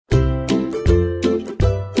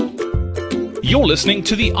You're listening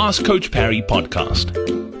to the Ask Coach Parry podcast.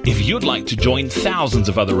 If you'd like to join thousands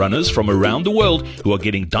of other runners from around the world who are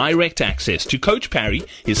getting direct access to Coach Parry,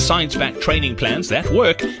 his science-backed training plans that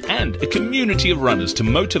work, and a community of runners to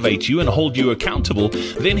motivate you and hold you accountable,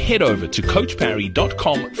 then head over to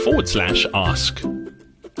coachparry.com/ask.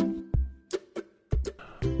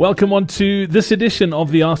 Welcome on to this edition of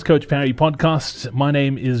the Ask Coach Parry podcast. My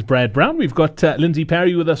name is Brad Brown. We've got Lindsay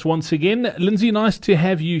Parry with us once again. Lindsay, nice to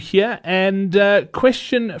have you here. And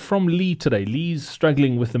question from Lee today. Lee's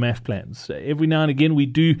struggling with the MAF plans. Every now and again we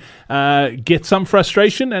do get some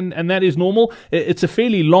frustration, and that is normal. It's a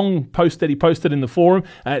fairly long post that he posted in the forum.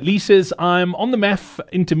 Lee says, I'm on the MAF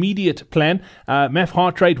intermediate plan. MAF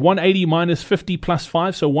heart rate 180 minus 50 plus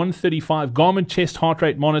 5, so 135. Garmin chest heart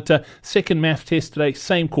rate monitor. Second MAF test today,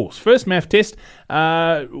 same course. First MAF test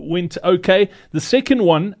went okay. The second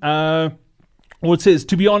one, it says,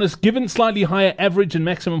 to be honest, given slightly higher average and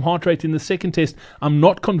maximum heart rate in the second test, I'm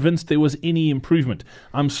not convinced there was any improvement.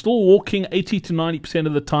 I'm still walking 80 to 90%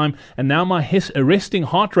 of the time, and now my resting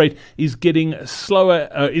heart rate is getting slower,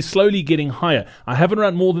 is slowly getting higher. I haven't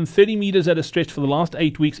run more than 30 meters at a stretch for the last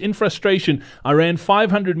 8 weeks. In frustration, I ran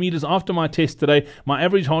 500 meters after my test today. My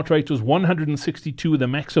average heart rate was 162 with a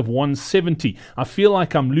max of 170. I feel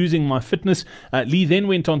like I'm losing my fitness. Lee then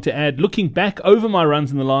went on to add, looking back over my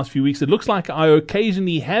runs in the last few weeks, it looks like I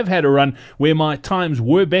occasionally have had a run where my times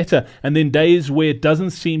were better, and then days where it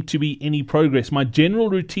doesn't seem to be any progress. My general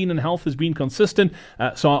routine and health has been consistent,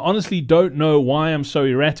 so I honestly don't know why I'm so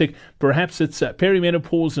erratic. Perhaps it's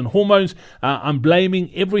perimenopause and hormones. I'm blaming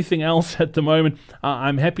everything else at the moment.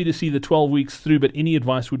 I'm happy to see the 12 weeks through, but any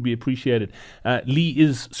advice would be appreciated. Lee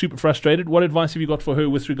is super frustrated. What advice have you got for her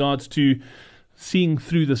with regards to seeing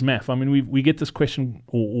through this MAF? I mean, we get this question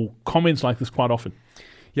or comments like this quite often.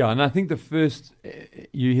 Yeah, and I think the first,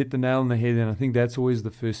 you hit the nail on the head, and I think that's always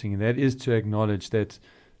the first thing, and that is to acknowledge that,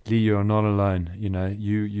 Lee, you're not alone. You know,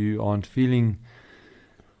 you aren't feeling,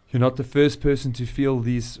 you're not the first person to feel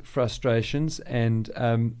these frustrations, and,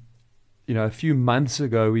 you know, a few months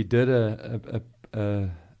ago we did a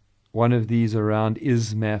one of these around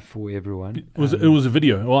is MAF for everyone. It was a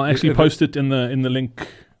video. Well, I actually posted in the link,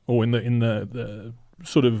 or in the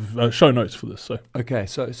sort of show notes for this. So okay,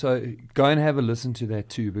 so go and have a listen to that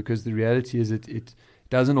too, because the reality is it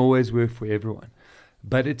doesn't always work for everyone,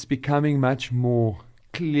 but it's becoming much more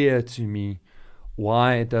clear to me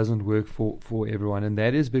why it doesn't work for everyone, and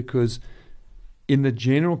that is because in the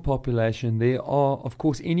general population there are, of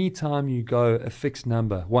course, any time you go a fixed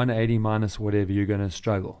number, 180 minus whatever, you're going to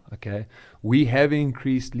struggle. Okay, we have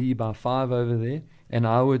increased Lee by 5 over there, and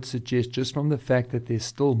I would suggest, just from the fact that there's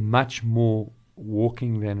still much more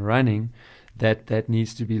walking than running, that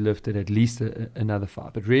needs to be lifted at least another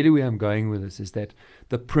 5. But really where I'm going with this is that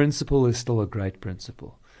the principle is still a great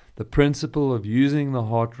principle. The principle of using the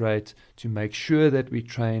heart rate to make sure that we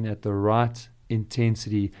train at the right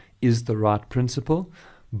intensity is the right principle,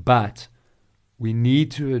 but we need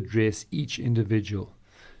to address each individual.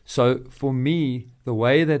 So for me, the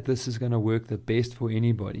way that this is going to work the best for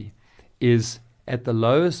anybody is at the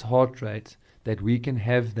lowest heart rate that we can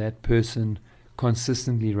have that person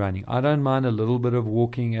consistently running. I don't mind a little bit of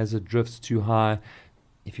walking as it drifts too high.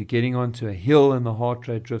 If you're getting onto a hill and the heart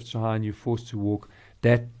rate drifts too high and you're forced to walk,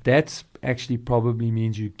 that's actually probably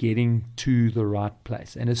means you're getting to the right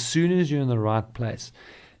place. And as soon as you're in the right place,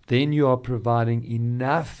 then you are providing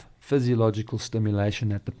enough physiological stimulation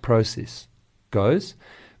that the process goes,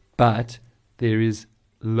 but there is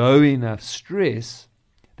low enough stress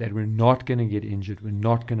that we're not going to get injured, we're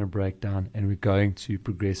not going to break down, and we're going to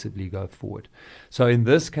progressively go forward. So in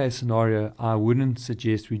this case scenario, I wouldn't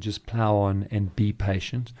suggest we just plow on and be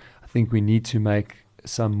patient. I think we need to make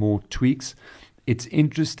some more tweaks. It's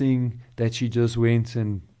interesting that she just went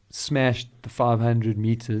and smashed the 500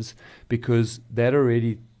 meters, because that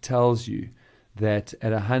already tells you that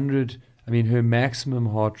at 100, I mean, her maximum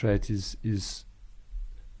heart rate is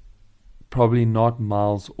probably not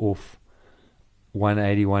miles off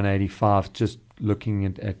 180, 185, just looking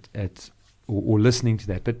at or listening to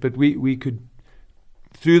that. But we could,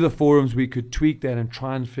 through the forums, we could tweak that and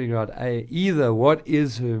try and figure out either what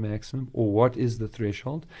is her maximum or what is the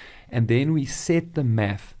threshold. And then we set the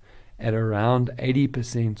MAF at around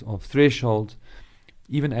 80% of threshold.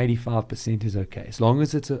 Even 85% is okay, as long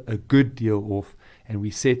as it's a good deal off. And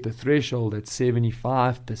we set the threshold at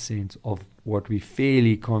 75% of what we're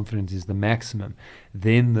fairly confident is the maximum,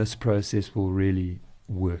 then this process will really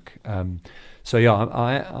work. So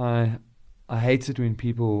yeah, I hate it when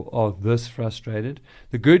people are this frustrated.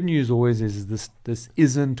 The good news always is this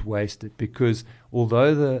isn't wasted, because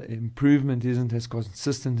although the improvement isn't as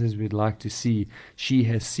consistent as we'd like to see, she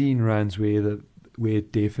has seen runs where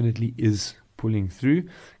it definitely is pulling through.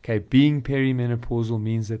 Okay, being perimenopausal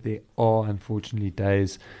means that there are unfortunately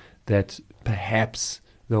days that perhaps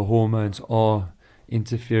the hormones are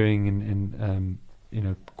interfering and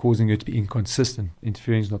causing her to be inconsistent.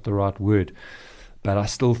 Interfering is not the right word. But I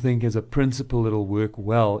still think as a principle it'll work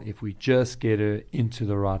well if we just get her into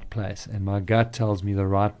the right place. And my gut tells me the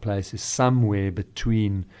right place is somewhere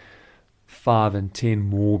between 5 and 10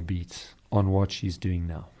 more beats on what she's doing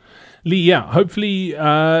now. Lee, yeah, hopefully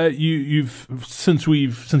since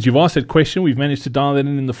you've asked that question, we've managed to dial that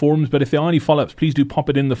in the forums. But if there are any follow-ups, please do pop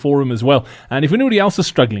it in the forum as well. And if anybody else is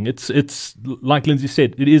struggling, it's like Lindsay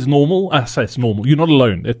said, it is normal. I say it's normal. You're not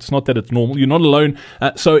alone. It's not that it's normal. You're not alone.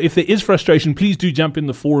 So if there is frustration, please do jump in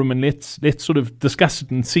the forum and let's sort of discuss it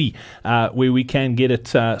and see where we can get it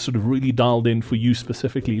sort of really dialed in for you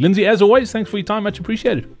specifically. Lindsay, as always, thanks for your time. Much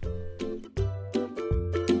appreciated.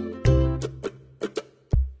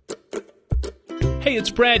 Hey,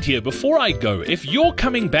 it's Brad here. Before I go, if you're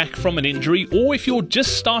coming back from an injury or if you're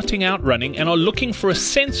just starting out running and are looking for a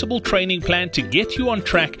sensible training plan to get you on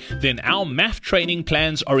track, then our MAF training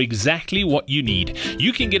plans are exactly what you need.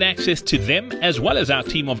 You can get access to them as well as our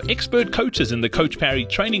team of expert coaches in the Coach Parry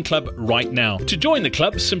Training Club right now. To join the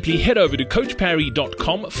club, simply head over to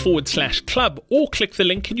coachparry.com/club or click the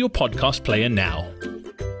link in your podcast player now.